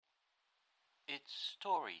It's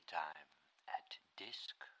story time at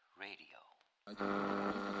Disc Radio. Wat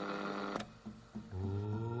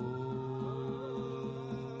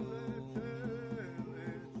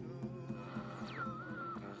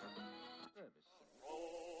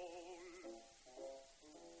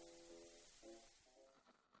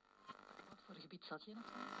voor gebied zat je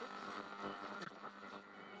nog?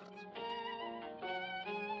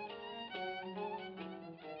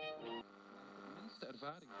 Meeste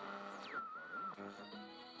ervaring.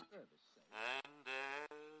 And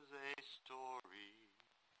there's a story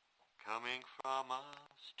coming from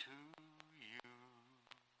us to you.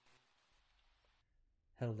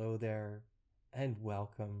 Hello there, and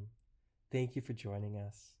welcome. Thank you for joining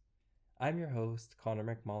us. I'm your host, Connor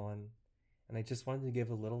McMullen, and I just wanted to give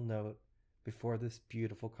a little note before this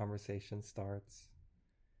beautiful conversation starts.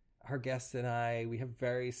 Our guest and I, we have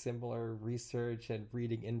very similar research and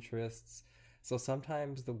reading interests, so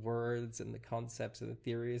sometimes the words and the concepts and the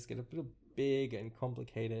theories get a bit big and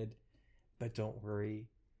complicated, but don't worry,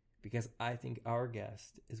 because I think our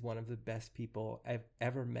guest is one of the best people I've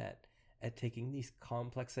ever met at taking these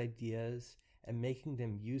complex ideas and making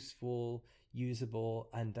them useful, usable,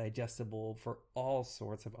 and digestible for all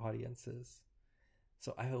sorts of audiences.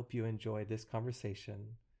 So I hope you enjoy this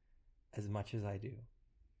conversation as much as I do.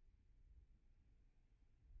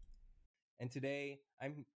 And today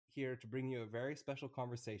I'm here to bring you a very special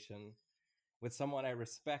conversation with someone I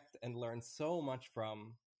respect and learn so much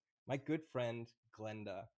from, my good friend,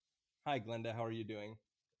 Glenda. Hi, Glenda. How are you doing?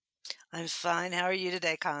 I'm fine. How are you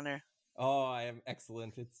today, Connor? Oh, I am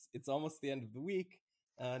excellent. It's almost the end of the week.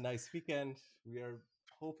 Nice weekend. We are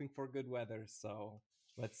hoping for good weather, so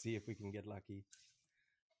let's see if we can get lucky.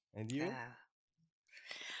 And you? Yeah.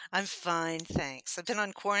 I'm fine, thanks. I've been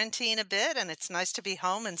on quarantine a bit, and it's nice to be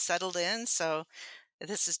home and settled in, so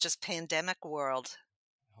this is just pandemic world.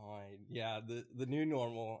 Yeah, the new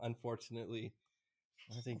normal, unfortunately.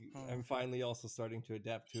 I think I'm finally also starting to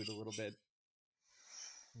adapt to it a little bit.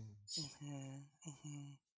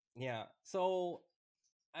 Yeah, so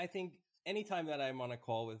I think anytime that I'm on a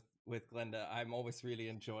call with Glenda, I'm always really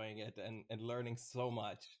enjoying it and learning so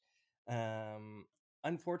much.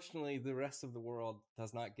 Unfortunately, the rest of the world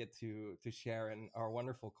does not get to share in our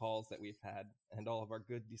wonderful calls that we've had and all of our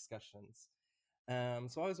good discussions.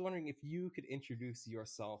 So I was wondering if you could introduce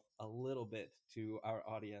yourself a little bit to our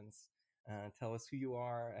audience. Tell us who you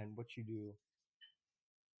are and what you do.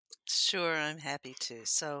 Sure, I'm happy to.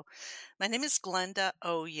 So, my name is Glenda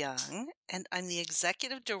O. Young, and I'm the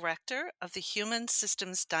Executive Director of the Human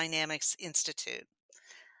Systems Dynamics Institute.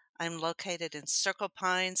 I'm located in Circle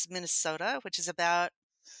Pines, Minnesota, which is about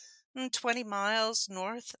 20 miles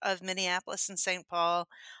north of Minneapolis and St. Paul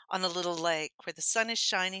on a little lake where the sun is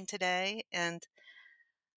shining today and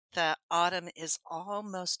the autumn is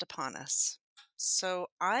almost upon us. So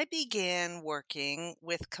I began working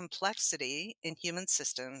with complexity in human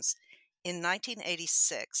systems in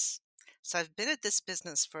 1986. So I've been at this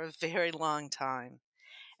business for a very long time.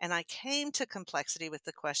 And I came to complexity with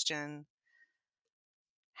the question,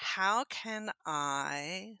 how can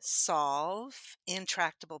I solve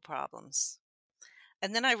intractable problems?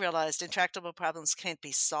 And then I realized intractable problems can't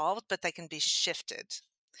be solved, but they can be shifted.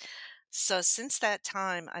 So since that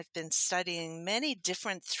time, I've been studying many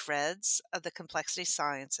different threads of the complexity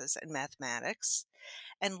sciences and mathematics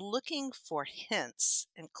and looking for hints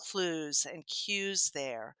and clues and cues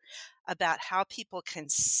there about how people can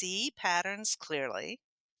see patterns clearly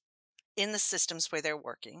in the systems where they're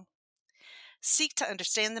working, seek to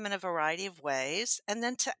understand them in a variety of ways, and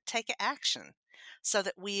then to take action so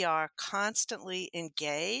that we are constantly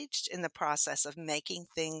engaged in the process of making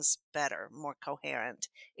things better, more coherent,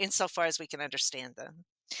 insofar as we can understand them.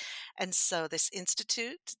 And so this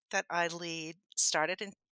institute that I lead started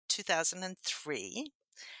in 2003.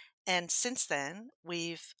 And since then,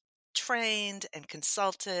 we've trained and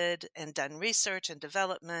consulted and done research and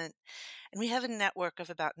development. And we have a network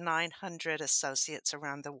of about 900 associates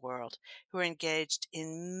around the world who are engaged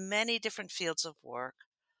in many different fields of work,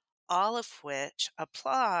 all of which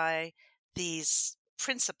apply these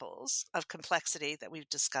principles of complexity that we've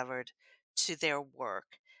discovered to their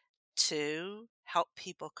work to help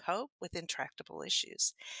people cope with intractable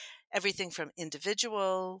issues. Everything from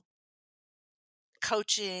individual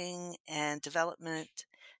coaching and development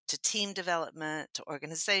to team development, to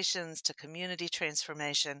organizations, to community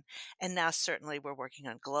transformation. And now certainly we're working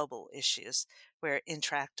on global issues where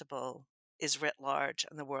intractable is writ large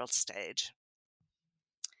on the world stage.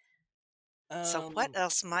 So what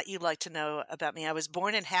else might you like to know about me? I was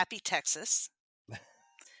born in Happy, Texas.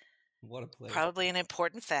 What a place. Probably an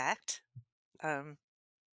important fact.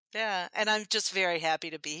 Yeah. And I'm just very happy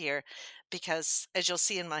to be here because, as you'll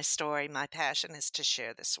see in my story, my passion is to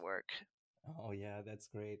share this work. Oh yeah, that's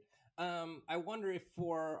great. I wonder if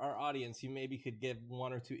for our audience, you maybe could give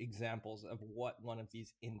one or two examples of what one of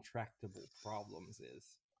these intractable problems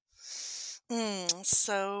is.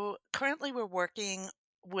 So currently we're working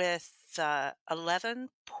with the 11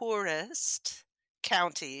 poorest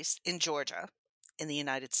counties in Georgia in the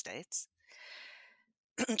United States,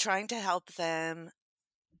 trying to help them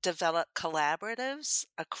develop collaboratives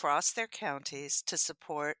across their counties to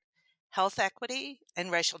support health equity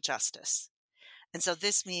and racial justice. And so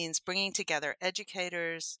this means bringing together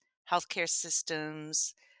educators, healthcare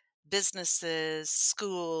systems, businesses,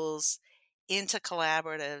 schools into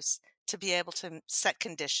collaboratives to be able to set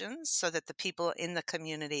conditions so that the people in the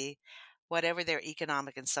community, whatever their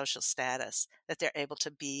economic and social status, that they're able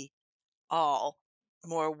to be all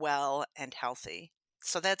more well and healthy.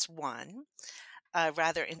 So that's one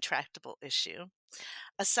rather intractable issue.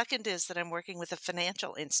 A second is that I'm working with a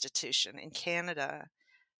financial institution in Canada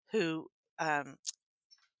who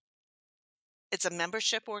it's a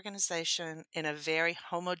membership organization in a very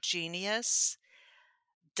homogeneous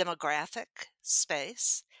demographic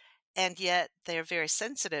space, and yet they're very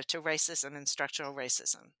sensitive to racism and structural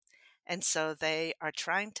racism. And so they are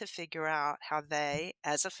trying to figure out how they,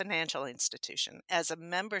 as a financial institution, as a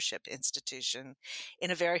membership institution in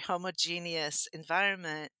a very homogeneous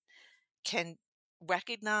environment, can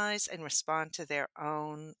recognize and respond to their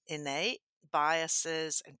own innate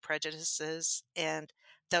biases and prejudices and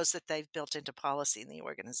those that they've built into policy in the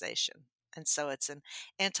organization. And so it's an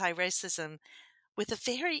anti-racism with a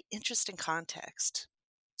very interesting context.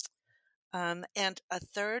 And a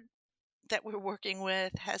third that we're working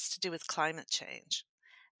with has to do with climate change.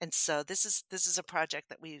 And so this is a project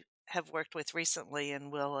that we have worked with recently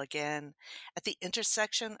and will again at the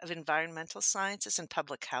intersection of environmental sciences and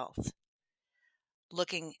public health,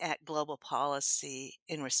 looking at global policy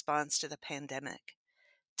in response to the pandemic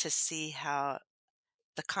to see how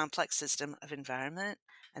the complex system of environment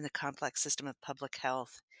and the complex system of public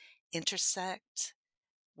health intersect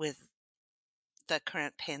with the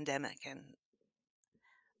current pandemic and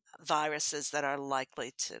viruses that are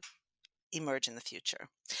likely to emerge in the future.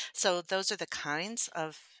 So those are the kinds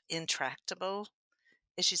of intractable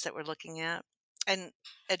issues that we're looking at. And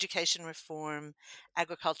education reform,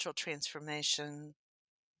 agricultural transformation.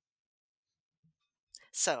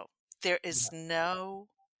 So there is no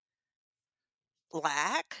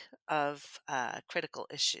lack of critical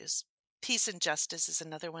issues. Peace and justice is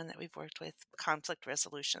another one that we've worked with, conflict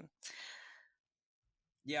resolution.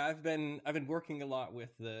 Yeah, I've been working a lot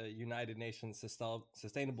with the United Nations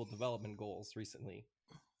Sustainable Development Goals recently,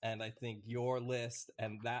 and I think your list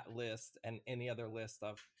and that list and any other list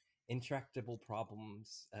of intractable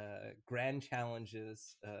problems, grand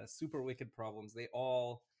challenges, super wicked problems, they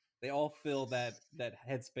all fill that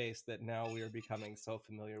headspace that now we are becoming so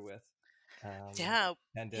familiar with. Yeah,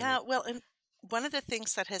 Pandemic. yeah. Well, and one of the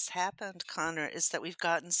things that has happened, Connor, is that we've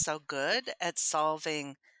gotten so good at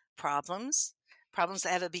solving problems, problems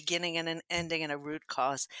that have a beginning and an ending and a root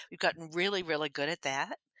cause. We've gotten really, really good at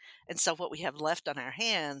that. And so what we have left on our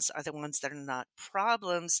hands are the ones that are not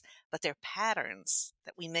problems, but they're patterns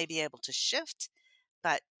that we may be able to shift,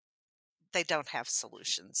 but they don't have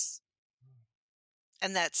solutions.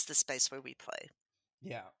 And that's the space where we play.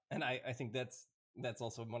 Yeah, and I think that's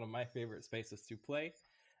also one of my favorite spaces to play,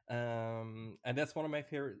 and that's one of my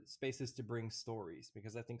favorite spaces to bring stories,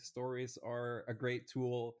 because I think stories are a great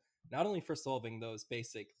tool not only for solving those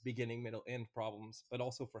basic beginning, middle, end problems, but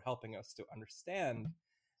also for helping us to understand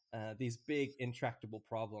these big intractable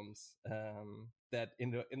problems that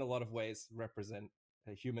in a lot of ways represent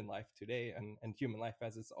human life today, and human life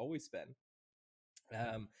as it's always been.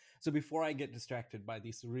 So before I get distracted by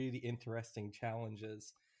these really interesting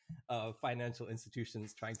challenges of financial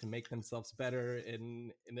institutions trying to make themselves better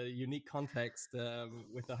in a unique context,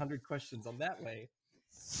 with 100 questions on that way,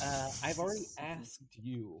 I've already asked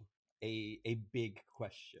you a big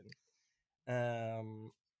question,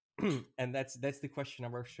 um, and that's the question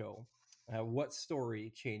of our show. What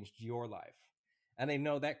story changed your life? And I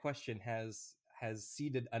know that question has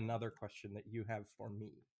seeded another question that you have for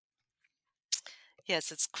me.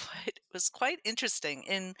 Yes, it was quite interesting.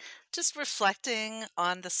 In just reflecting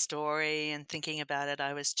on the story and thinking about it,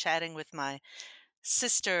 I was chatting with my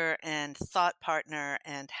sister and thought partner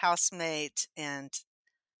and housemate and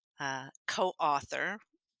co-author,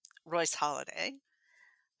 Royce Holiday,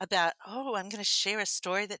 about, I'm going to share a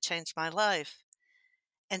story that changed my life.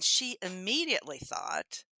 And she immediately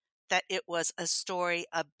thought that it was a story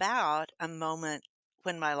about a moment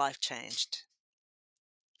when my life changed.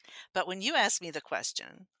 But when you asked me the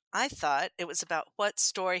question, I thought it was about what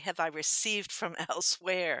story have I received from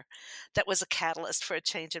elsewhere that was a catalyst for a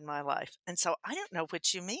change in my life. And so I don't know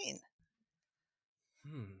what you mean.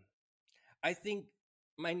 I think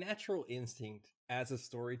my natural instinct as a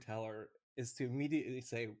storyteller is to immediately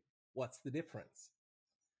say, what's the difference?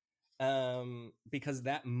 Because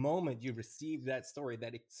that moment you receive that story,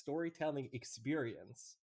 that storytelling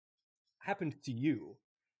experience happened to you.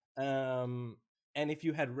 Um, and if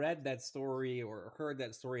you had read that story or heard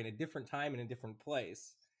that story in a different time in a different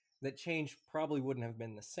place, that change probably wouldn't have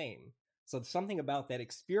been the same. So something about that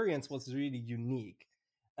experience was really unique.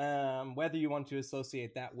 Whether you want to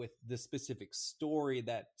associate that with the specific story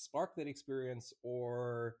that sparked that experience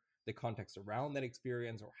or the context around that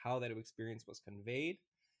experience or how that experience was conveyed,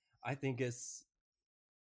 I think is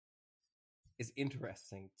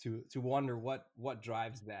interesting to wonder what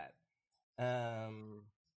drives that. Um,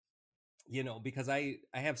 because I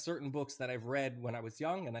have certain books that I've read when I was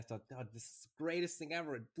young, and I thought, God, this is the greatest thing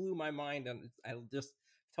ever. It blew my mind, and I just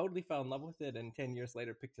totally fell in love with it. And 10 years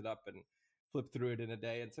later, picked it up and flipped through it in a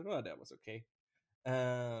day, and said, "Oh, that was okay."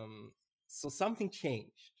 So something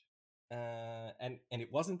changed, and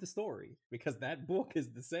it wasn't the story because that book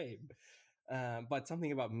is the same, but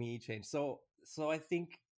something about me changed. So I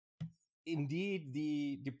think indeed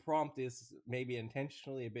the prompt is maybe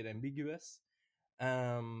intentionally a bit ambiguous,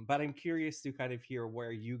 but I'm curious to kind of hear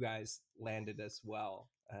where you guys landed as well,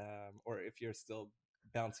 or if you're still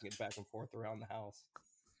bouncing it back and forth around the house.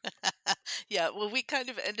 Yeah, well, we kind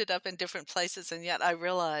of ended up in different places, and yet I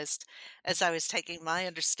realized as I was taking my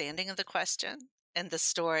understanding of the question and the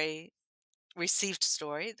story, received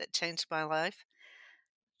story that changed my life,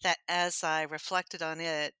 that as I reflected on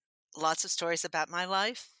it, lots of stories about my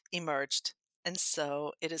life emerged. And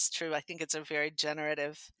so it is true. I think it's a very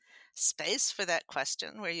generative space for that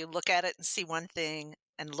question where you look at it and see one thing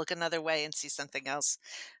and look another way and see something else,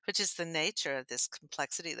 which is the nature of this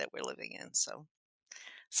complexity that we're living in. So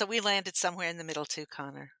we landed somewhere in the middle too,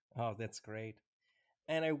 Connor. Oh, that's great.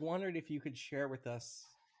 And I wondered if you could share with us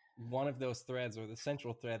one of those threads or the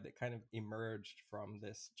central thread that kind of emerged from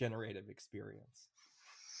this generative experience.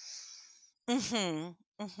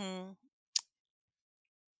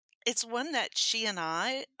 It's one that she and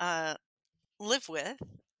I live with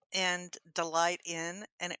and delight in,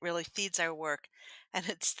 and it really feeds our work. And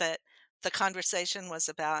it's that the conversation was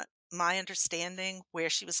about my understanding where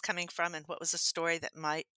she was coming from and what was a story that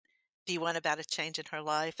might be one about a change in her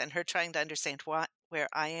life, and her trying to understand where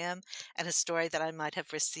I am and a story that I might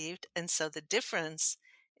have received. And so the difference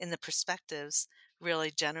in the perspectives really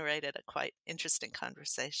generated a quite interesting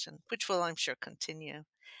conversation, which will, I'm sure, continue.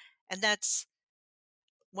 And that's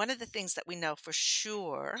one of the things that we know for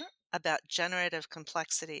sure about generative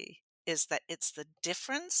complexity is that it's the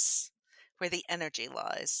difference where the energy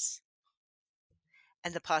lies,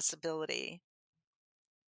 and the possibility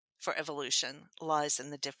for evolution lies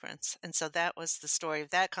in the difference. And so that was the story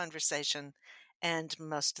of that conversation and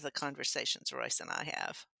most of the conversations Royce and I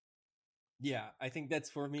have. Yeah, I think that's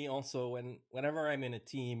for me also. Whenever I'm in a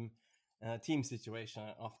team situation,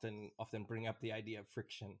 I often bring up the idea of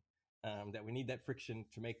friction. That we need that friction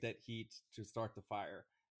to make that heat to start the fire.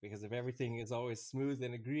 Because if everything is always smooth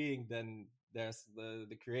and agreeing, then there's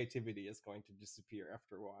the creativity is going to disappear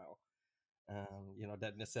after a while.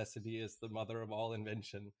 That necessity is the mother of all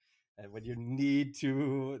invention, and when you need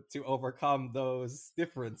to overcome those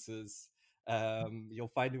differences, you'll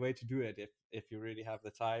find a way to do it if you really have the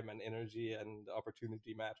time and energy and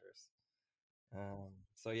opportunity matters.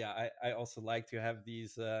 So yeah, I also like to have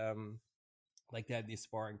these these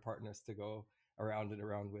sparring partners to go around and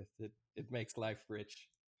around with. It makes life rich.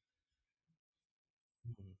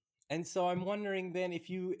 Mhm. And so I'm wondering then if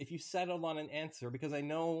you settled on an answer, because I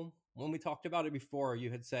know when we talked about it before, you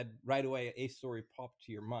had said right away a story popped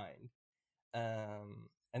to your mind.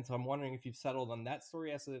 And so I'm wondering if you've settled on that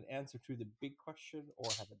story as an answer to the big question, or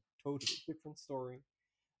have a totally different story.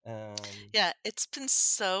 Yeah, it's been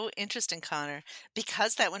so interesting, Connor.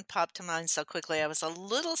 Because that one popped to mind so quickly, I was a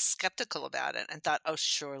little skeptical about it and thought, oh,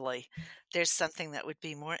 surely there's something that would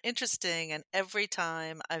be more interesting. And every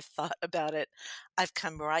time I've thought about it, I've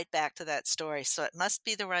come right back to that story. So it must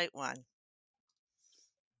be the right one.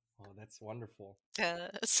 Oh, that's wonderful.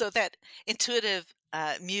 So that intuitive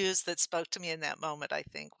muse that spoke to me in that moment, I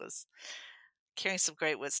think, was carrying some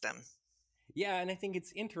great wisdom. Yeah, and I think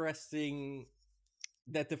it's interesting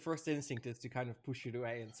that the first instinct is to kind of push it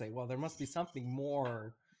away and say, well, there must be something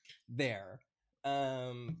more there.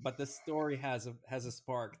 But the story has a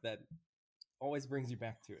spark that always brings you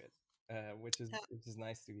back to it, which is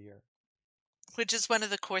nice to hear. Which is one of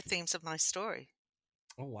the core themes of my story.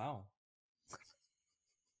 Oh wow!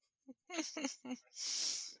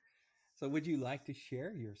 So would you like to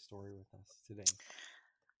share your story with us today?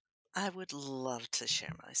 I would love to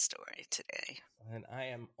share my story today. And I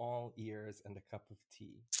am all ears and a cup of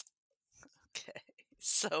tea. Okay.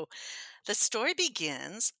 So the story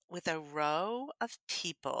begins with a row of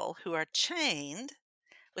people who are chained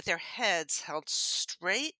with their heads held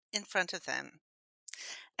straight in front of them.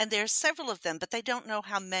 And there are several of them, but they don't know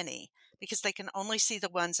how many because they can only see the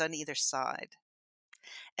ones on either side.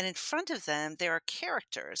 And in front of them, there are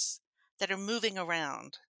characters that are moving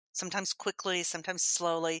around, sometimes quickly, sometimes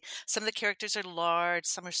slowly. Some of the characters are large,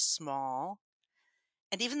 some are small.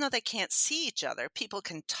 And even though they can't see each other, people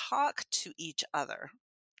can talk to each other.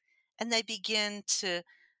 And they begin to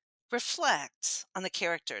reflect on the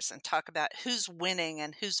characters and talk about who's winning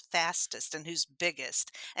and who's fastest and who's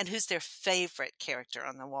biggest and who's their favorite character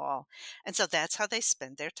on the wall. And so that's how they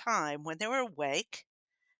spend their time. When they're awake,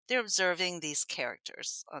 they're observing these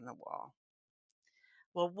characters on the wall.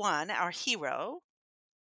 Well, our hero,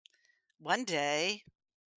 one day,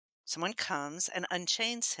 someone comes and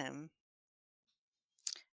unchains him,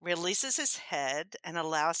 releases his head, and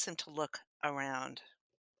allows him to look around.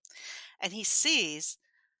 And he sees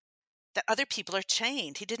that other people are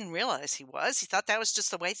chained. He didn't realize he was. He thought that was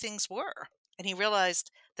just the way things were. And he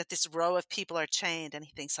realized that this row of people are chained, and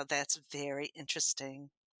he thinks, oh, that's very interesting.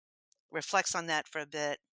 Reflects on that for a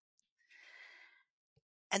bit.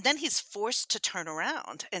 And then he's forced to turn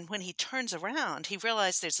around. And when he turns around, he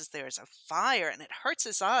realizes there's a fire, and it hurts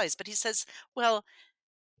his eyes. But he says, well,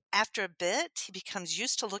 after a bit, he becomes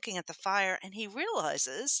used to looking at the fire, and he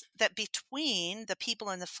realizes that between the people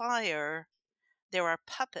and the fire, there are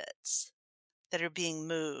puppets that are being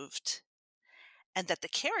moved, and that the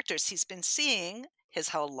characters he's been seeing his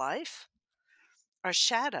whole life are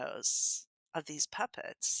shadows of these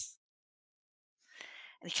puppets.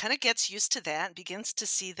 And he kind of gets used to that and begins to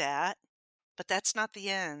see that, but that's not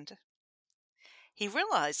the end. He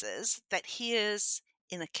realizes that he is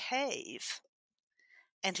in a cave,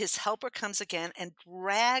 and his helper comes again and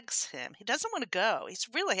drags him. He doesn't want to go. He's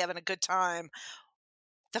really having a good time.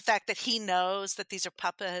 The fact that he knows that these are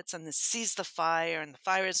puppets and sees the fire, and the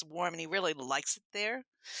fire is warm, and he really likes it there.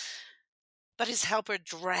 But his helper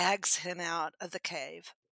drags him out of the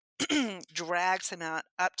cave, drags him out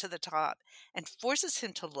up to the top, and forces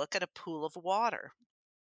him to look at a pool of water.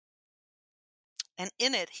 And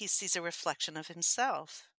in it, he sees a reflection of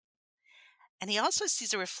himself. And he also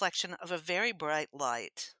sees a reflection of a very bright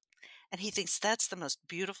light. And he thinks that's the most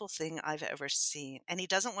beautiful thing I've ever seen. And he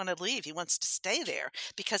doesn't want to leave. He wants to stay there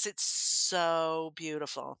because it's so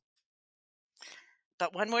beautiful.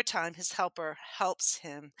 But one more time, his helper helps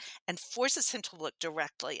him and forces him to look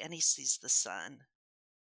directly, and he sees the sun.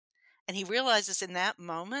 And he realizes in that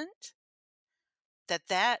moment that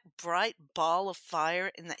that bright ball of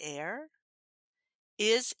fire in the air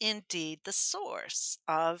is indeed the source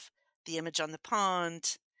of the image on the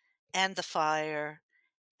pond and the fire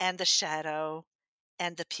and the shadow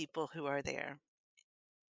and the people who are there.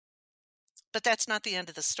 But that's not the end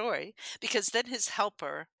of the story, because then his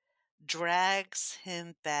helper drags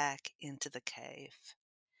him back into the cave,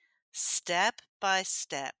 step by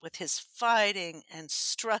step, with his fighting and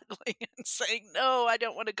struggling and saying, no, I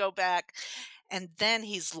don't want to go back. And then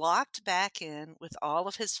he's locked back in with all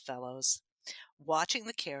of his fellows, watching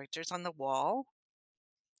the characters on the wall.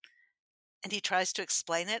 And he tries to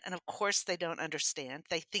explain it. And of course, they don't understand.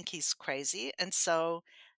 They think he's crazy. And so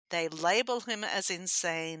they label him as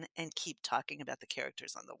insane and keep talking about the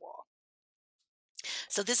characters on the wall.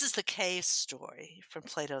 So this is the cave story from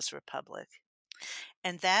Plato's Republic.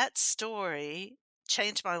 And that story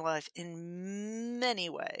changed my life in many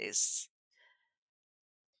ways.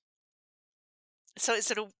 So is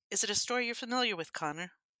it a story you're familiar with,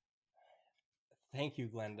 Connor? Thank you,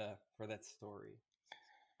 Glenda, for that story.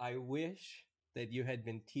 I wish that you had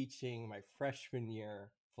been teaching my freshman year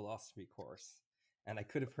philosophy course, and I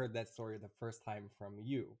could have heard that story the first time from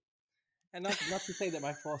you. And not to say that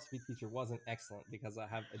my philosophy teacher wasn't excellent, because I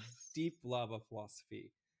have a deep love of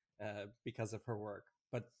philosophy because of her work.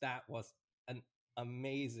 But that was an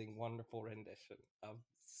amazing, wonderful rendition of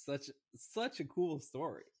such a cool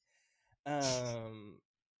story. And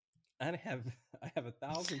I have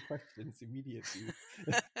 1,000 questions immediately.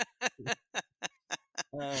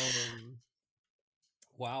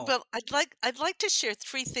 Wow. Well, I'd like to share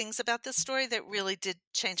 3 things about this story that really did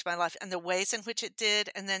change my life, and the ways in which it did,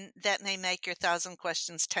 and then that may make your 1,000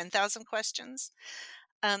 questions 10,000 questions.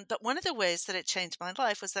 But one of the ways that it changed my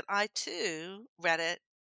life was that I too read it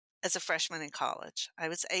as a freshman in college. I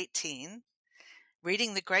was 18,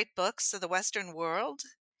 reading the great books of the Western world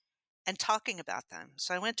and talking about them.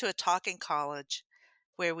 So I went to a talking college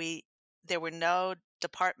where there were no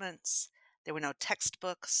departments. There were no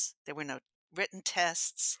textbooks. There were no written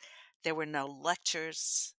tests. There were no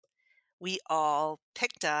lectures. We all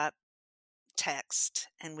picked up text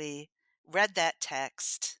and we read that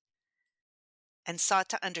text and sought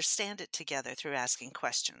to understand it together through asking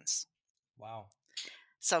questions. Wow.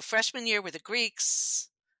 So freshman year were the Greeks,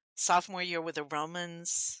 sophomore year were the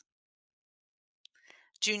Romans,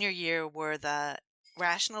 junior year were the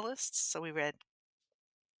rationalists, so we read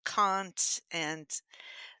Kant, and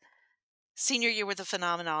senior year were the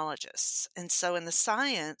phenomenologists. And so in the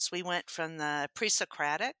science, we went from the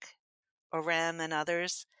pre-Socratic, Orem and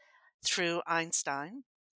others, through Einstein.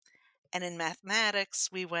 And in mathematics,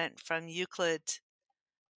 we went from Euclid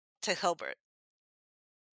to Hilbert,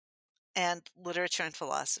 and literature and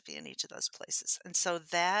philosophy in each of those places. And so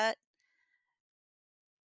that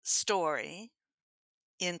story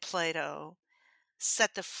in Plato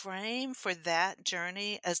set the frame for that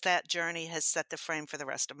journey, as that journey has set the frame for the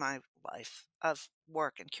rest of my life of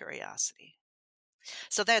work and curiosity.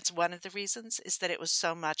 So that's one of the reasons, is that it was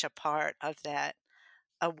so much a part of that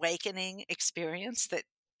awakening experience that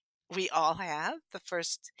we all have the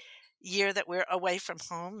first year that we're away from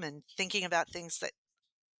home and thinking about things that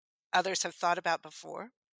others have thought about before.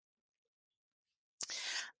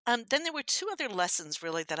 Then there were two other lessons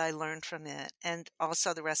really that I learned from it, and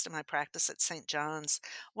also the rest of my practice at St. John's.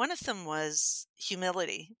 One of them was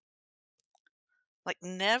humility, like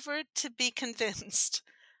never to be convinced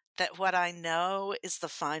that what I know is the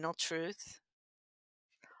final truth.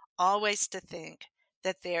 Always to think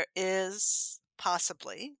that there is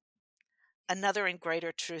possibly another and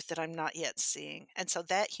greater truth that I'm not yet seeing. And so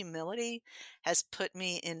that humility has put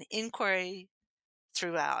me in inquiry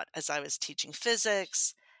throughout, as I was teaching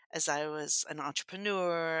physics, as I was an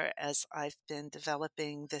entrepreneur, as I've been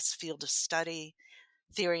developing this field of study,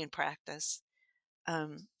 theory and practice,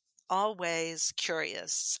 always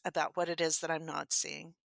curious about what it is that I'm not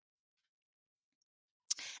seeing.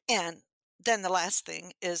 And then the last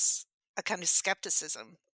thing is a kind of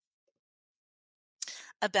skepticism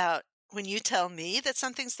about when you tell me that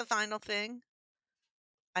something's the final thing,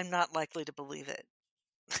 I'm not likely to believe it.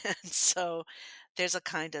 And so there's a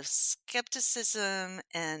kind of skepticism,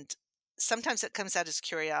 and sometimes it comes out as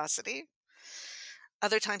curiosity.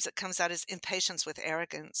 Other times it comes out as impatience with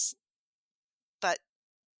arrogance. But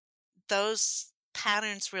those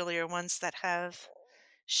patterns really are ones that have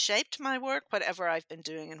shaped my work, whatever I've been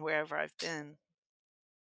doing and wherever I've been.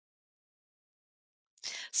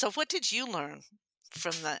 So what did you learn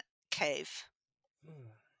from the cave?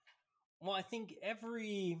 Well, I think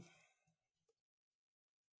every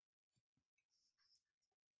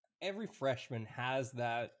freshman has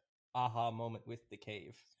that aha moment with the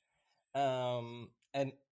cave. And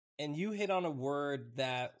you hit on a word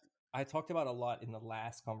that I talked about a lot in the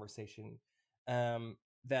last conversation,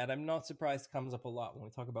 that I'm not surprised comes up a lot when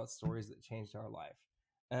we talk about stories that changed our life.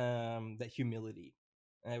 That humility.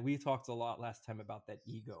 We talked a lot last time about that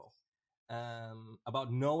ego,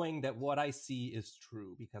 about knowing that what I see is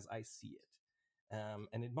true because I see it.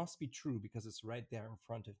 And it must be true because it's right there in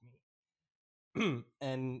front of me.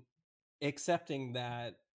 And accepting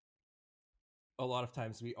that a lot of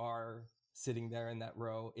times we are sitting there in that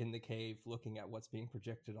row in the cave looking at what's being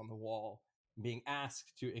projected on the wall, being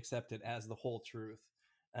asked to accept it as the whole truth,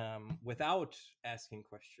 without asking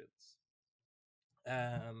questions.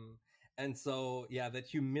 And so, yeah, that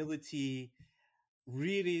humility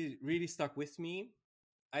really, really stuck with me.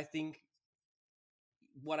 I think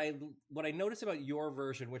what I noticed about your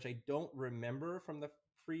version, which I don't remember from the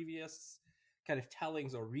previous kind of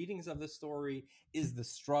tellings or readings of the story, is the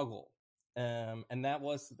struggle. And that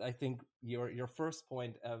was, I think, your first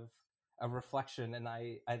point of reflection, and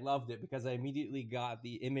I loved it because I immediately got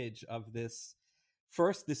the image of this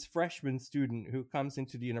freshman student who comes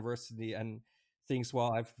into the university and thinks,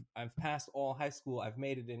 well, I've passed all high school, I've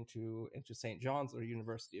made it into St. John's or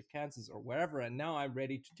University of Kansas or wherever, and now I'm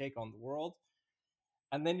ready to take on the world.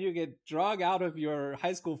 And then you get dragged out of your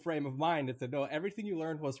high school frame of mind and said, no, everything you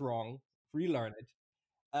learned was wrong, relearn it.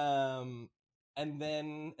 And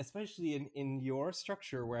then especially in your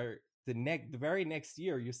structure where the very next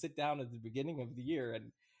year you sit down at the beginning of the year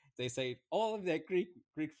and they say all of that Greek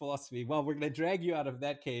philosophy, well, we're going to drag you out of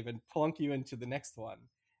that cave and plunk you into the next one.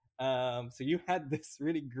 So you had this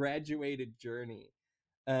really graduated journey,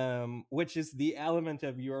 which is the element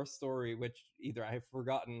of your story which either I've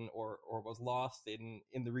forgotten or was lost in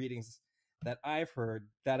the readings that I've heard,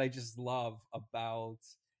 that I just love about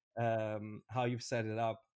how you've set it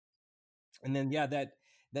up. And then, yeah,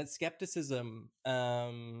 that skepticism,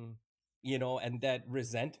 and that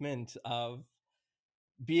resentment of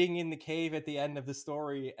being in the cave at the end of the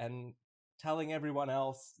story and telling everyone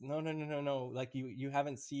else, no, like you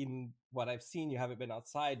haven't seen what I've seen, you haven't been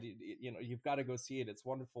outside, you've got to go see it, it's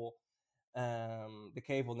wonderful. The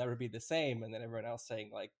cave will never be the same, and then everyone else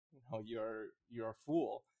saying like, no, you're a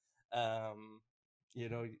fool.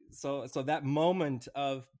 So that moment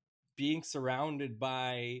of being surrounded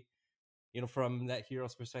by, from that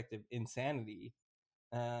hero's perspective, insanity,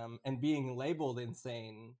 and being labeled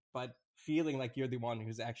insane, but feeling like you're the one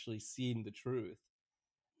who's actually seen the truth.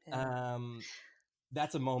 Yeah.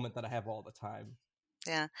 That's a moment that I have all the time.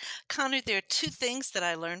 Yeah. Connor, there are two things that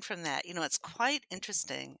I learned from that. It's quite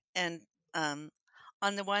interesting. And on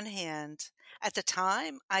the one hand, at the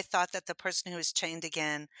time, I thought that the person who was chained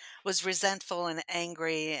again was resentful and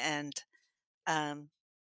angry and kind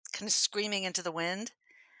of screaming into the wind.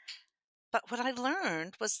 But what I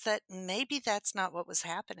learned was that maybe that's not what was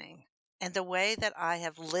happening. And the way that I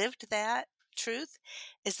have lived that truth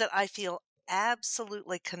is that I feel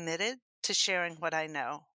absolutely committed to sharing what I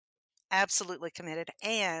know. Absolutely committed.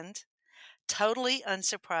 And totally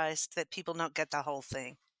unsurprised that people don't get the whole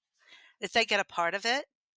thing. If they get a part of it,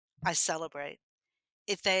 I celebrate.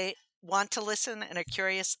 If they want to listen and are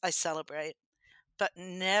curious, I celebrate. But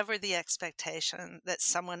never the expectation that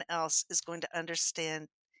someone else is going to understand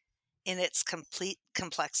in its complete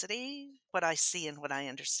complexity what I see and what I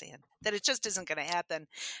understand. That it just isn't going to happen.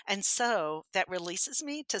 And so that releases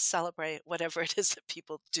me to celebrate whatever it is that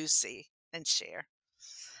people do see and share.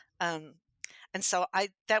 And so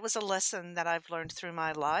that was a lesson that I've learned through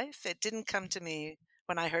my life. It didn't come to me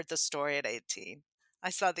when I heard the story at 18. I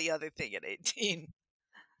saw the other thing at 18.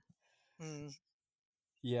 Mm.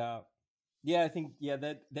 Yeah. I think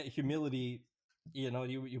that humility,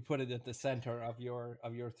 you put it at the center of your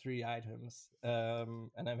three items.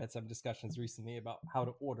 And I've had some discussions recently about how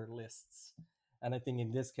to order lists, and I think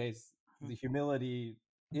in this case, the humility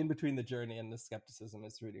in between the journey and the skepticism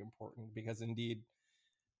is really important, because indeed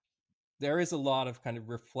there is a lot of kind of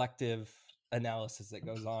reflective analysis that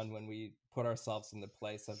goes on when we put ourselves in the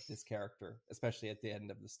place of this character, especially at the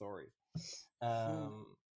end of the story.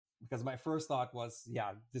 Because my first thought was,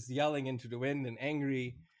 this yelling into the wind and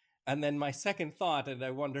angry. And then my second thought, and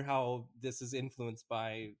I wonder how this is influenced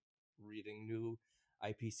by reading new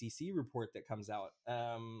IPCC report that comes out,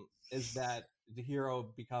 is that the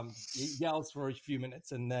hero yells for a few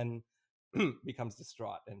minutes and then becomes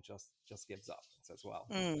distraught and just gives up and says, well,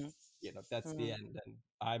 Mm. that's the end, and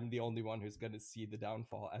I'm the only one who's going to see the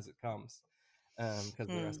downfall as it comes, because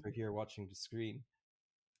the rest are here watching the screen.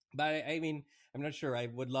 But I mean, I'm not sure. I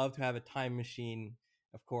would love to have a time machine,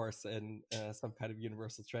 of course, and some kind of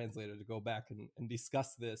universal translator to go back and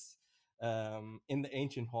discuss this in the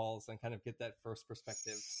ancient halls and kind of get that first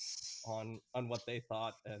perspective on what they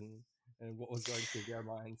thought and what was going through their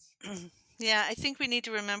minds. Yeah, I think we need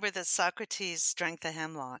to remember that Socrates drank the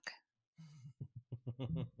hemlock.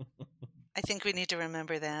 I think we need to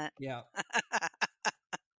remember that. Yeah.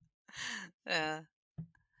 Yeah.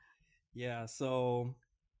 Yeah. So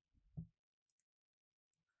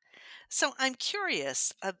I'm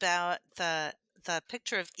curious about the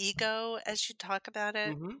picture of ego as you talk about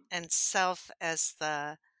it, and self as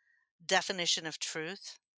the definition of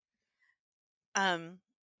truth.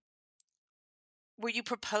 Were you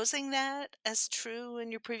proposing that as true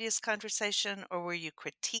in your previous conversation, or were you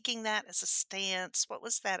critiquing that as a stance? What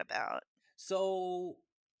was that about? So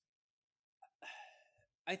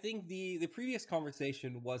I think the previous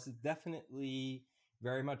conversation was definitely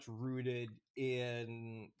very much rooted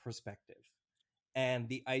in perspective, and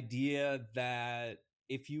the idea that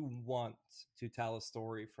if you want to tell a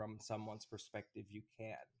story from someone's perspective, you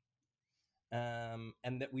can,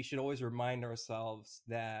 and that we should always remind ourselves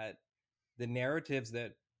that the narratives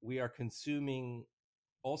that we are consuming,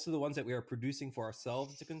 also the ones that we are producing for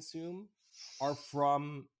ourselves to consume, are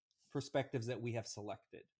from perspectives that we have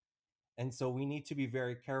selected. And so we need to be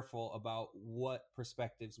very careful about what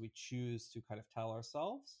perspectives we choose to kind of tell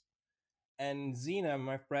ourselves. And Zena,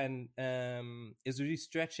 my friend, is really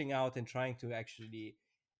stretching out and trying to actually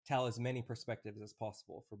tell as many perspectives as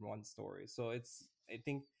possible from one story. So I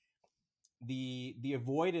think the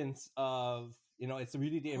avoidance of, it's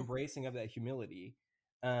really the embracing of that humility,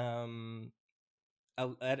 a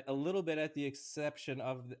little bit at the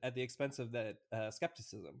expense of that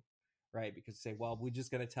skepticism, right? Because say, well, we're just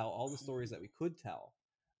going to tell all the stories that we could tell,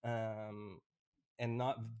 and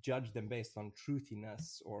not judge them based on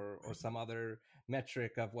truthiness or some other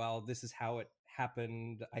metric of, well, this is how it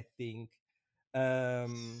happened, I think.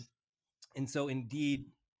 And so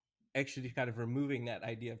indeed, actually kind of removing that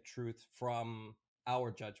idea of truth from our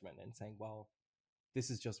judgment and saying, well, this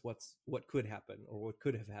is just what could happen or what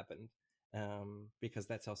could have happened, because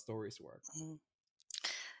that's how stories work.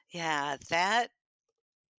 Yeah, that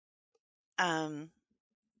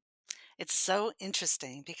it's so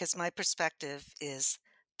interesting because my perspective is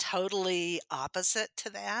totally opposite to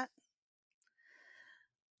that.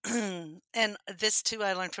 And this too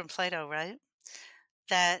I learned from Plato, right?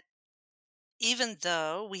 That even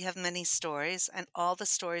though we have many stories and all the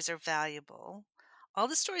stories are valuable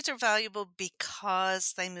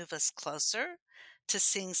because they move us closer to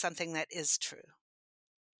seeing something that is true.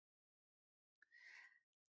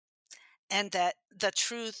 And that the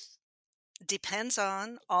truth depends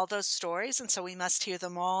on all those stories, and so we must hear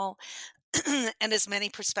them all and as many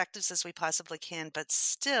perspectives as we possibly can. But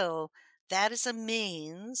still, that is a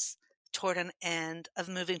means toward an end of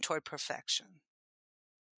moving toward perfection.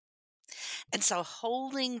 And so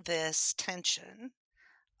holding this tension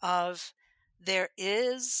of there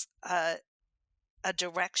is a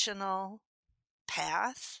directional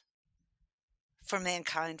path for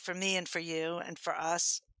mankind, for me and for you and for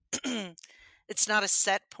us. It's not a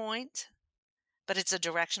set point, but it's a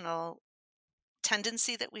directional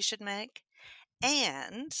tendency that we should make.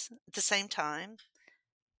 And at the same time,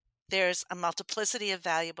 there's a multiplicity of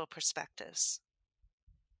valuable perspectives.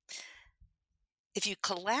 If you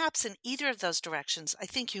collapse in either of those directions, I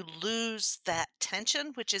think you lose that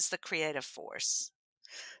tension, which is the creative force.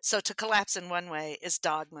 So to collapse in one way is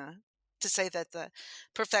dogma. To say that the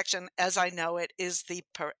perfection as I know it is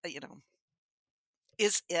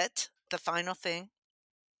is it the final thing.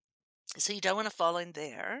 So you don't want to fall in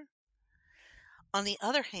there. On the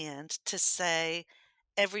other hand, to say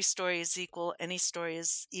every story is equal, any story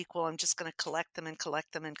is equal, I'm just going to collect them and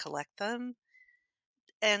collect them and collect them,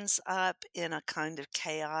 ends up in a kind of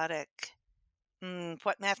chaotic,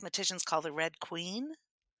 what mathematicians call the Red Queen.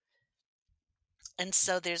 And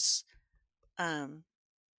so there's nothing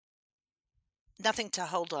to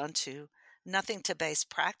hold on to, nothing to base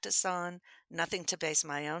practice on, nothing to base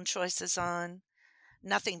my own choices on,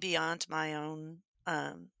 nothing beyond my own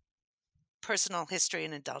personal history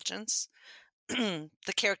and indulgence, the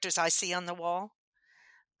characters I see on the wall.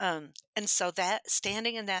 And so that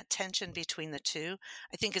standing in that tension between the two,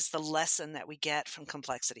 I think is the lesson that we get from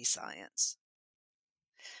complexity science.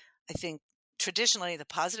 I think traditionally the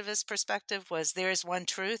positivist perspective was there is one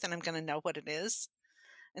truth and I'm going to know what it is.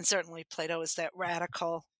 And certainly Plato is that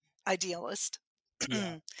radical idealist.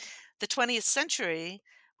 Yeah. The 20th century,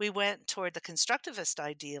 we went toward the constructivist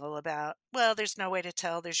ideal about, well, there's no way to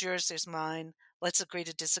tell. There's yours, there's mine. Let's agree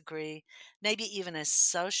to disagree. Maybe even as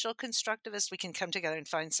social constructivists, we can come together and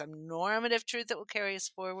find some normative truth that will carry us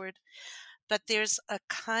forward. But there's a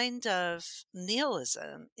kind of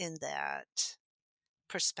nihilism in that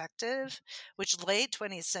perspective, which late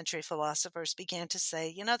 20th century philosophers began to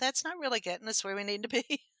say, that's not really getting us where we need to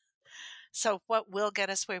be. So what will get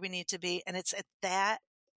us where we need to be? And it's at that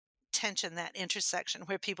tension, that intersection,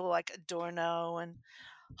 where people like Adorno and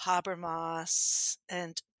Habermas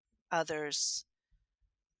and others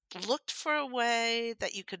looked for a way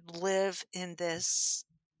that you could live in this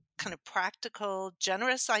kind of practical,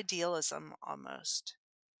 generous idealism almost.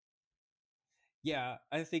 Yeah,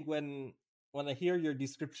 I think when I hear your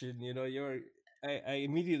description, I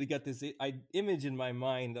immediately get this image in my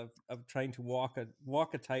mind of trying to walk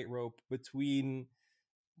a tightrope between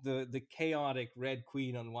the chaotic Red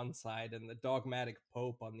Queen on one side and the dogmatic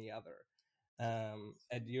Pope on the other. And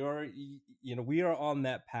we are on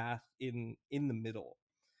that path in the middle.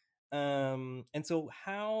 And so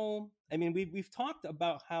we've talked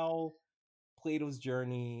about how Plato's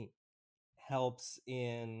journey helps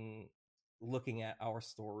in looking at our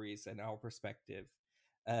stories and our perspective,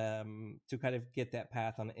 to kind of get that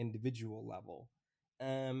path on an individual level.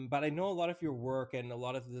 But I know a lot of your work and a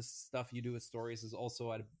lot of this stuff you do with stories is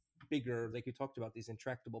also at a bigger, like you talked about, these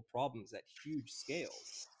intractable problems at huge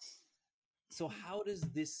scales. So how does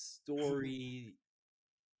this story,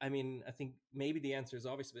 I think maybe the answer is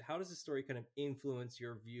obvious, but how does the story kind of influence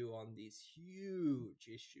your view on these huge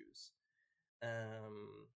issues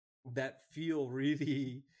that feel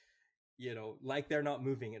really, like they're not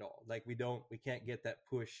moving at all? Like we can't get that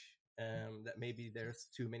push, that maybe there's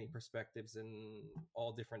too many perspectives in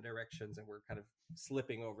all different directions and we're kind of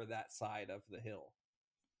slipping over that side of the hill.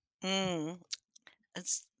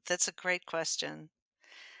 That's a great question.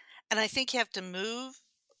 And I think you have to move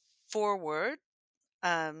forward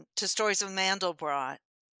to stories of Mandelbrot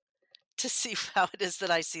to see how it is that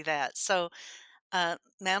I see that. So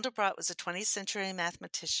Mandelbrot was a 20th century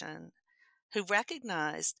mathematician who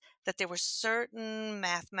recognized that there were certain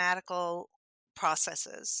mathematical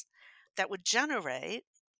processes that would generate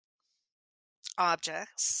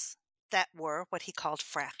objects that were what he called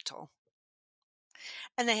fractal.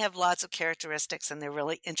 And they have lots of characteristics, and they're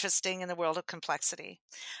really interesting in the world of complexity.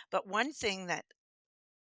 But one thing that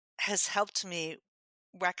has helped me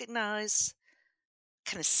recognize,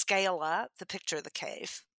 kind of scale up the picture of the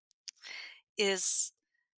cave, is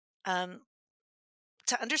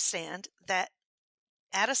to understand that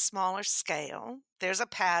at a smaller scale, there's a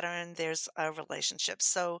pattern, there's a relationship.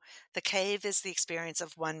 So the cave is the experience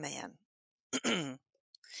of one man.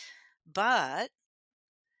 But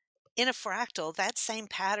in a fractal, that same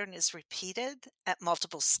pattern is repeated at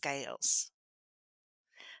multiple scales.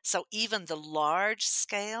 So even the large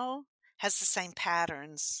scale has the same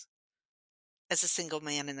patterns as a single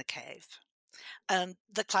man in the cave.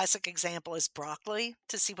 The classic example is broccoli,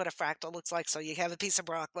 to see what a fractal looks like. So you have a piece of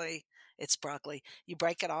broccoli, it's broccoli. You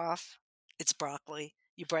break it off, it's broccoli.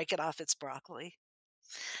 You break it off, it's broccoli.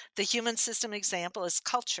 The human system example is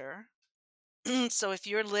culture. So if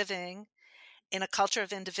you're living in a culture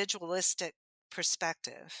of individualistic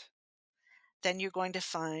perspective, then you're going to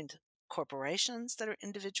find corporations that are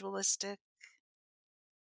individualistic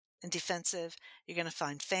and defensive. You're going to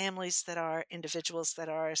find families that are, individuals that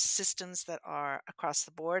are, systems that are across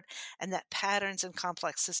the board, and that patterns and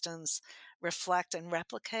complex systems reflect and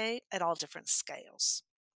replicate at all different scales.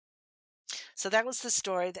 So that was the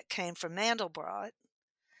story that came from Mandelbrot.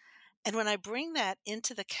 And when I bring that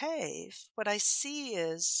into the cave, what I see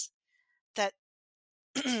is that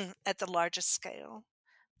at the largest scale,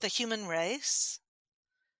 the human race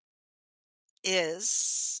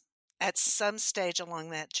is at some stage along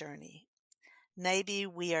that journey. Maybe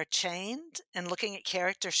we are chained and looking at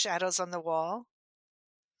character shadows on the wall.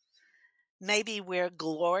 Maybe we're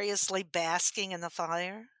gloriously basking in the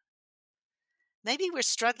fire. Maybe we're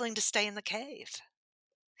struggling to stay in the cave.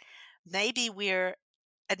 Maybe we're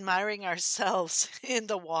admiring ourselves in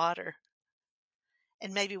the water.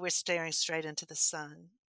 And maybe we're staring straight into the sun.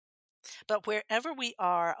 But wherever we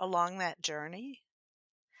are along that journey,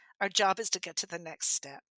 our job is to get to the next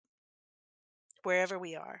step, wherever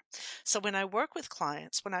we are. So when I work with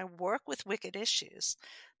clients, when I work with wicked issues,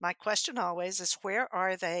 my question always is, where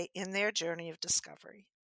are they in their journey of discovery?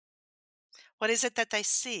 What is it that they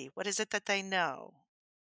see? What is it that they know?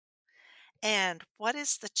 And what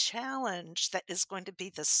is the challenge that is going to be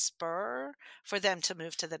the spur for them to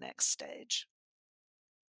move to the next stage?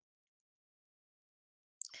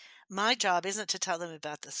 My job isn't to tell them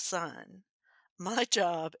about the sun. My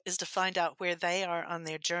job is to find out where they are on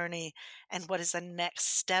their journey and what is the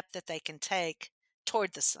next step that they can take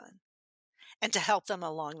toward the sun, and to help them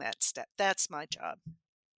along that step. That's my job.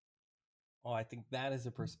 Oh, I think that is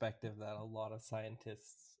a perspective that a lot of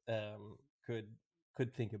scientists could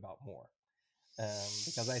think about more,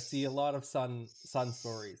 because I see a lot of sun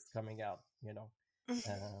stories coming out.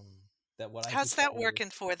 That what I How's that suspect is, working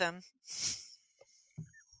for them?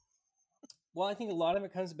 well, I think a lot of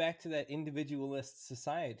it comes back to that individualist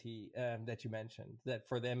society that you mentioned. That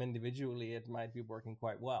for them individually, it might be working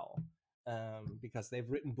quite well because they've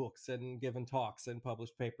written books and given talks and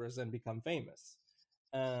published papers and become famous.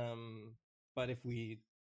 But if we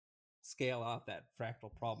scale out that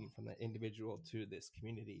fractal problem from the individual to this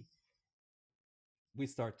community, we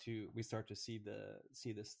start to see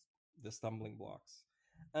the stumbling blocks.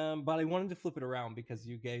 But I wanted to flip it around because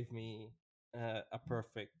you gave me a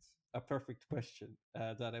perfect question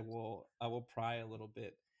that I will pry a little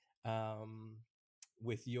bit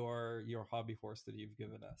with your hobby horse that you've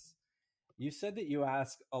given us. You said that you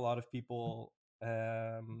ask a lot of people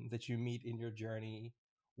that you meet in your journey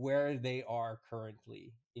where they are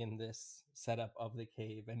currently in this setup of the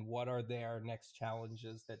cave and what are their next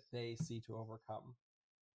challenges that they see to overcome.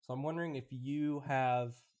 So I'm wondering if you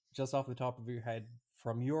have, just off the top of your head,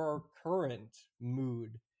 from your current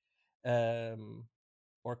mood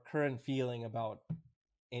or current feeling about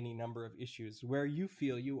any number of issues, where you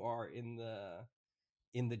feel you are in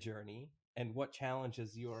the journey and what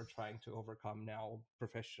challenges you are trying to overcome now,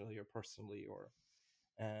 professionally or personally, or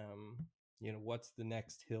what's the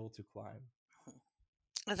next hill to climb?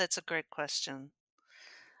 Oh, that's a great question.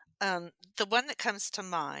 The one that comes to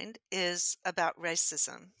mind is about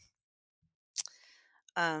racism.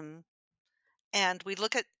 And we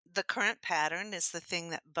look at the current pattern as the thing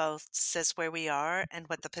that both says where we are and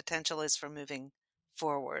what the potential is for moving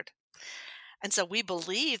forward. And so we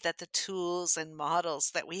believe that the tools and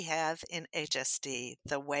models that we have in HSD,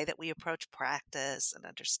 the way that we approach practice and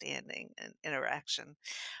understanding and interaction,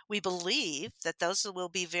 we believe that those will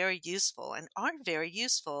be very useful and are very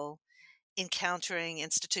useful in countering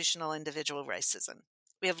institutional individual racism.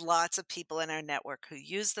 We have lots of people in our network who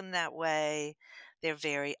use them that way. They're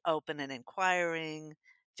very open and inquiring,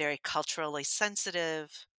 very culturally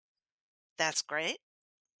sensitive. That's great.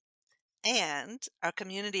 And our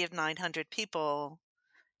community of 900 people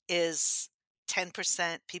is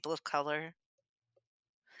 10% people of color,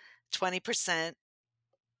 20%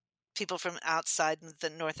 people from outside the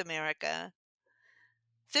North America,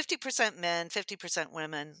 50% men, 50%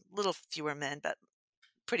 women, a little fewer men, but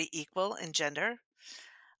pretty equal in gender.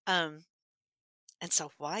 And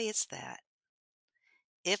so why is that?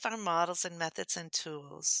 If our models and methods and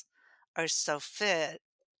tools are so fit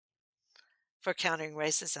for countering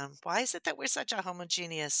racism, why is it that we're such a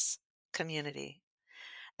homogeneous community?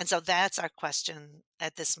 And so that's our question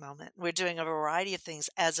at this moment. We're doing a variety of things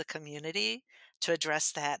as a community to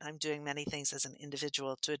address that. I'm doing many things as an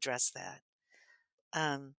individual to address that.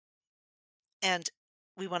 And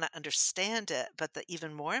we want to understand it. But the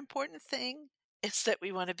even more important thing is that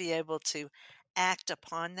we want to be able to act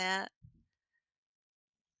upon that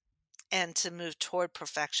and to move toward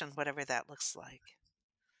perfection, whatever that looks like.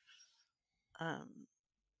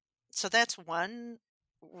 So that's one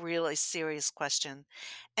really serious question.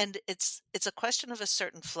 And it's a question of a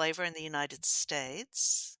certain flavor in the United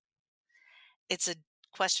States. It's a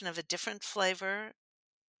question of a different flavor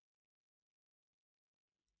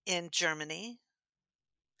in Germany.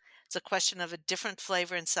 It's a question of a different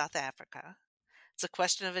flavor in South Africa. It's a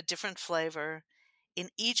question of a different flavor in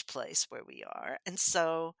each place where we are. And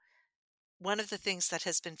so one of the things that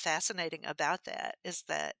has been fascinating about that is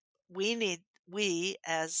that we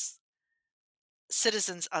as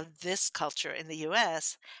citizens of this culture in the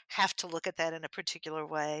US have to look at that in a particular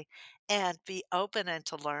way and be open and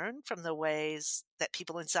to learn from the ways that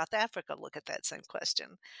people in South Africa look at that same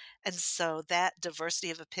question. And so that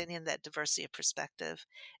diversity of opinion, that diversity of perspective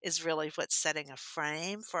is really what's setting a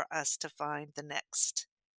frame for us to find the next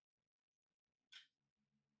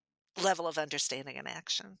level of understanding and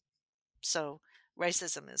action. So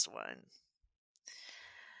racism is one.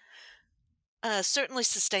 Certainly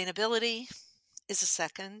sustainability is a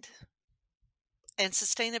second. And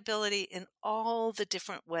sustainability in all the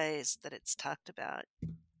different ways that it's talked about,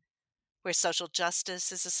 where social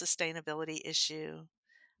justice is a sustainability issue,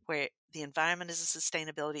 where the environment is a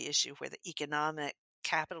sustainability issue, where the economic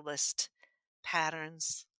capitalist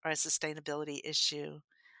patterns are a sustainability issue,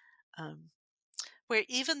 where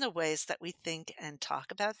even the ways that we think and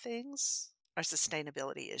talk about things are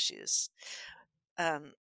sustainability issues.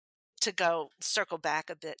 To circle back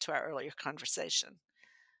a bit to our earlier conversation,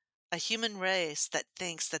 a human race that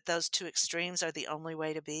thinks that those two extremes are the only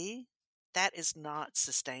way to be, that is not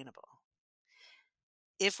sustainable.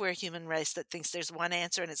 If we're a human race that thinks there's one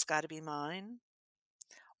answer and it's got to be mine,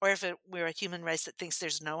 or if we're a human race that thinks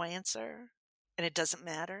there's no answer and it doesn't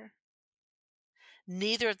matter,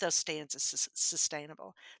 neither of those stands is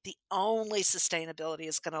sustainable. The only sustainability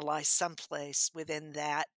is going to lie someplace within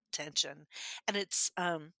that tension. And it's,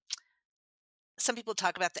 some people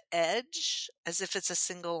talk about the edge as if it's a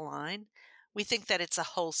single line. We think that it's a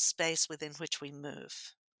whole space within which we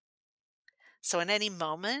move. So in any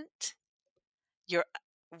moment, you're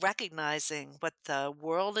recognizing what the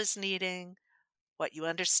world is needing, what you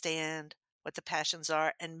understand, what the passions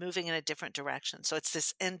are, and moving in a different direction. So it's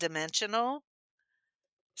this n-dimensional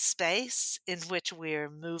space in which we're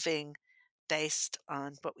moving based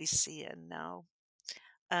on what we see and know.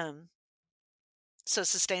 So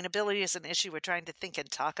sustainability is an issue. We're trying to think and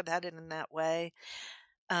talk about it in that way.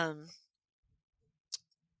 Those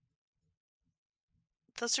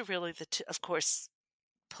are really the two, of course,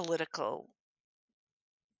 political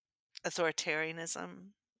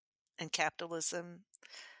authoritarianism and capitalism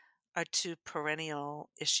are two perennial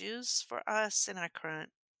issues for us in our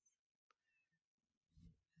current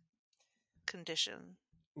condition.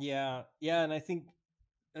 Yeah, and I think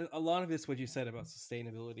a lot of this, what you said about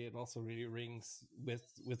sustainability, it also really rings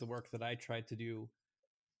with the work that I tried to do.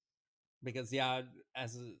 Because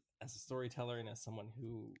as a storyteller and as someone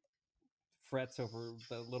who frets over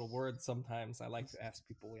the little words, sometimes I like to ask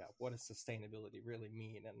people, what does sustainability really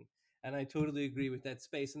mean? And I totally agree with that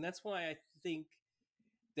space, and that's why I think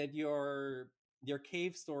that your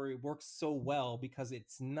cave story works so well, because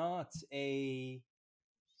it's not a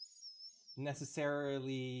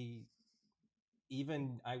necessarily,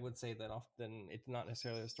 even I would say that often it's not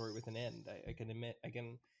necessarily a story with an end. I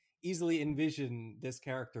can easily envision this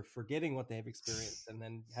character forgetting what they've experienced and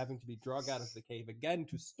then having to be dragged out of the cave again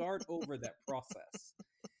to start over that process.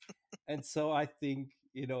 And so I think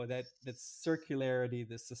that circularity,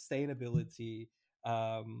 the sustainability,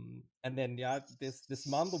 and then this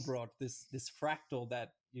Mandelbrot, this fractal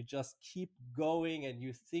that you just keep going and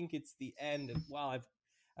you think it's the end, and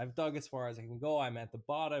I've dug as far as I can go, I'm at the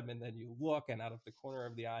bottom, and then you look, and out of the corner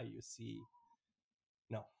of the eye you see,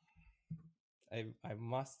 no, I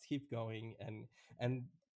must keep going. And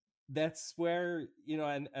that's where,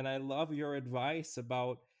 and I love your advice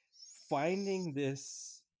about finding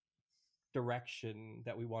this direction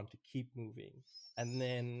that we want to keep moving. And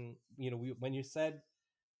then, when you said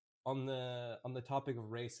on the topic of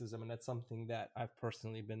racism, and that's something that I've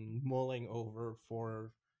personally been mulling over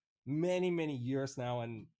for many years now,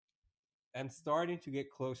 and I'm starting to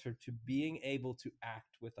get closer to being able to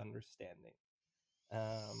act with understanding.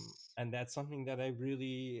 And that's something that I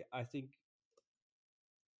think,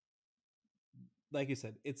 like you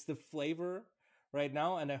said, it's the flavor right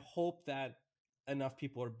now, and I hope that enough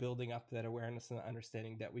people are building up that awareness and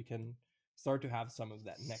understanding that we can start to have some of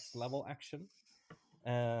that next level action.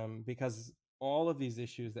 Because all of these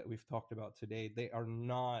issues that we've talked about today, they are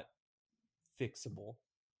not fixable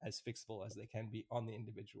as they can be on the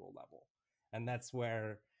individual level. And that's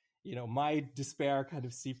where, my despair kind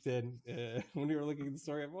of seeped in when we were looking at the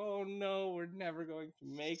story of, oh no, we're never going to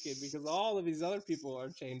make it because all of these other people are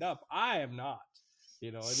chained up. I am not.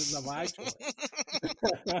 It is not my choice.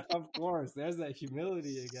 Of course, there's that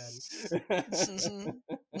humility again.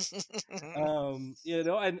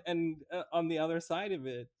 And on the other side of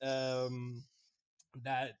it,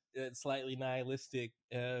 that slightly nihilistic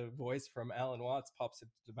voice from Alan Watts pops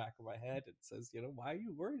into the back of my head and says, why are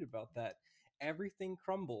you worried about that? Everything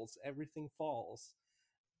crumbles, everything falls,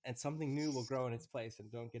 and something new will grow in its place,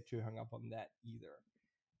 and don't get too hung up on that either.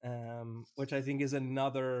 Which I think is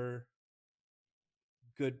another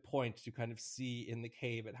good point to kind of see in the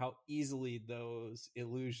cave, at how easily those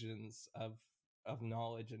illusions of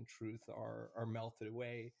knowledge and truth are melted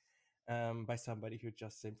away by somebody who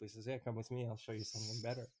just simply says, "Yeah, come with me. I'll show you something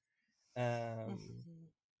better."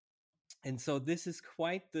 And so this is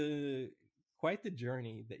quite the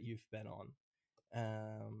journey that you've been on,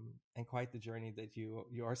 and quite the journey that you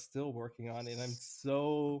are still working on. And I'm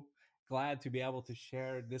so glad to be able to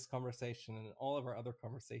share this conversation and all of our other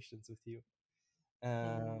conversations with you.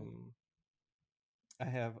 I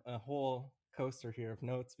have a whole coaster here of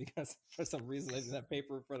notes because for some reason I didn't have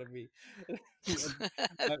paper in front of me.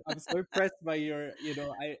 I'm so impressed by your,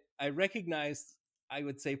 I recognized, I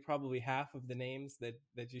would say probably half of the names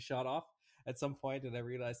that you shot off at some point, and I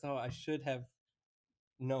realized, I should have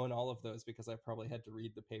known all of those because I probably had to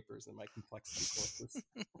read the papers in my complexity courses.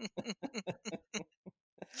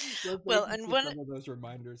 So well, thank you for some of those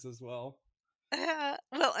reminders as well.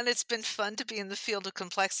 Well, and it's been fun to be in the field of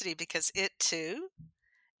complexity because it too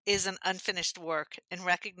is an unfinished work and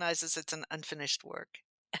recognizes it's an unfinished work.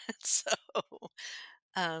 And so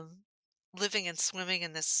living and swimming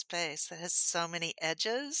in this space that has so many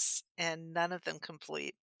edges and none of them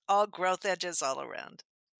complete, all growth edges all around.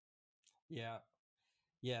 Yeah.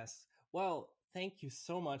 Yes. Well, thank you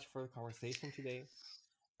so much for the conversation today.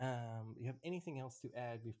 You have anything else to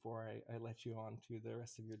add before I let you on to the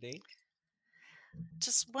rest of your day?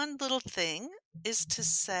 Just one little thing is to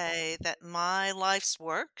say that my life's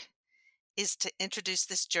work is to introduce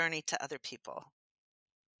this journey to other people.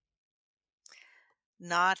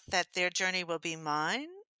 Not that their journey will be mine,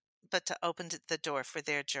 but to open the door for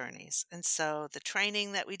their journeys. And so the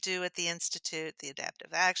training that we do at the Institute, the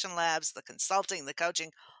Adaptive Action Labs, the consulting, the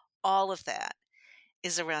coaching, all of that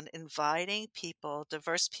is around inviting people,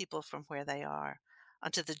 diverse people from where they are,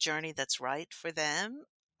 onto the journey that's right for them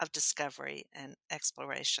of discovery and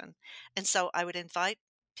exploration. And so I would invite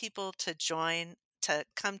people to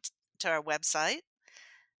come to our website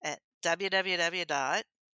at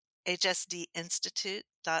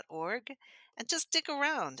www.hsdinstitute.org and just dig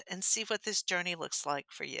around and see what this journey looks like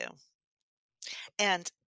for you.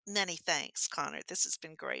 And many thanks, Connor. This has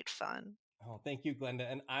been great fun. Oh, thank you,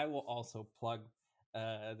 Glenda. And I will also plug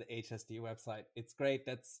the HSD website. It's great.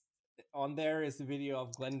 That's on there is the video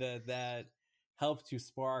of Glenda that helped to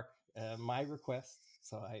spark my request.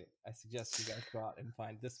 So I suggest you guys go out and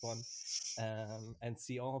find this one and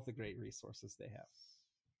see all of the great resources they have.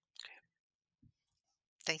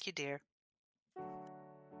 Thank you, dear.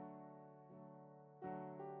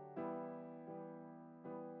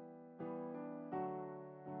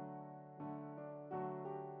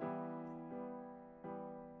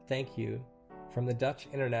 Thank you. From the Dutch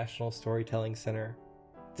International Storytelling Center,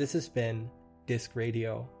 this has been Disc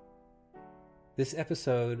Radio. This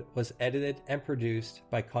episode was edited and produced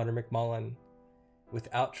by Connor McMullen, with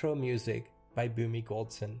outro music by Boomy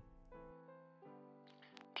Goldson.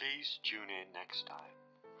 Please tune in next time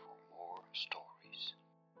for more stories.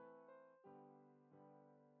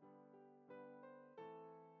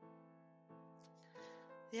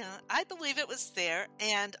 Yeah, I believe it was there,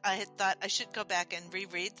 and I had thought I should go back and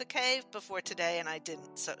reread The Cave before today, and I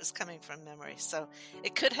didn't, so it was coming from memory. So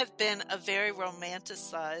it could have been a very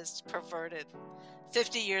romanticized, perverted,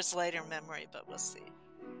 50 years later memory, but we'll see.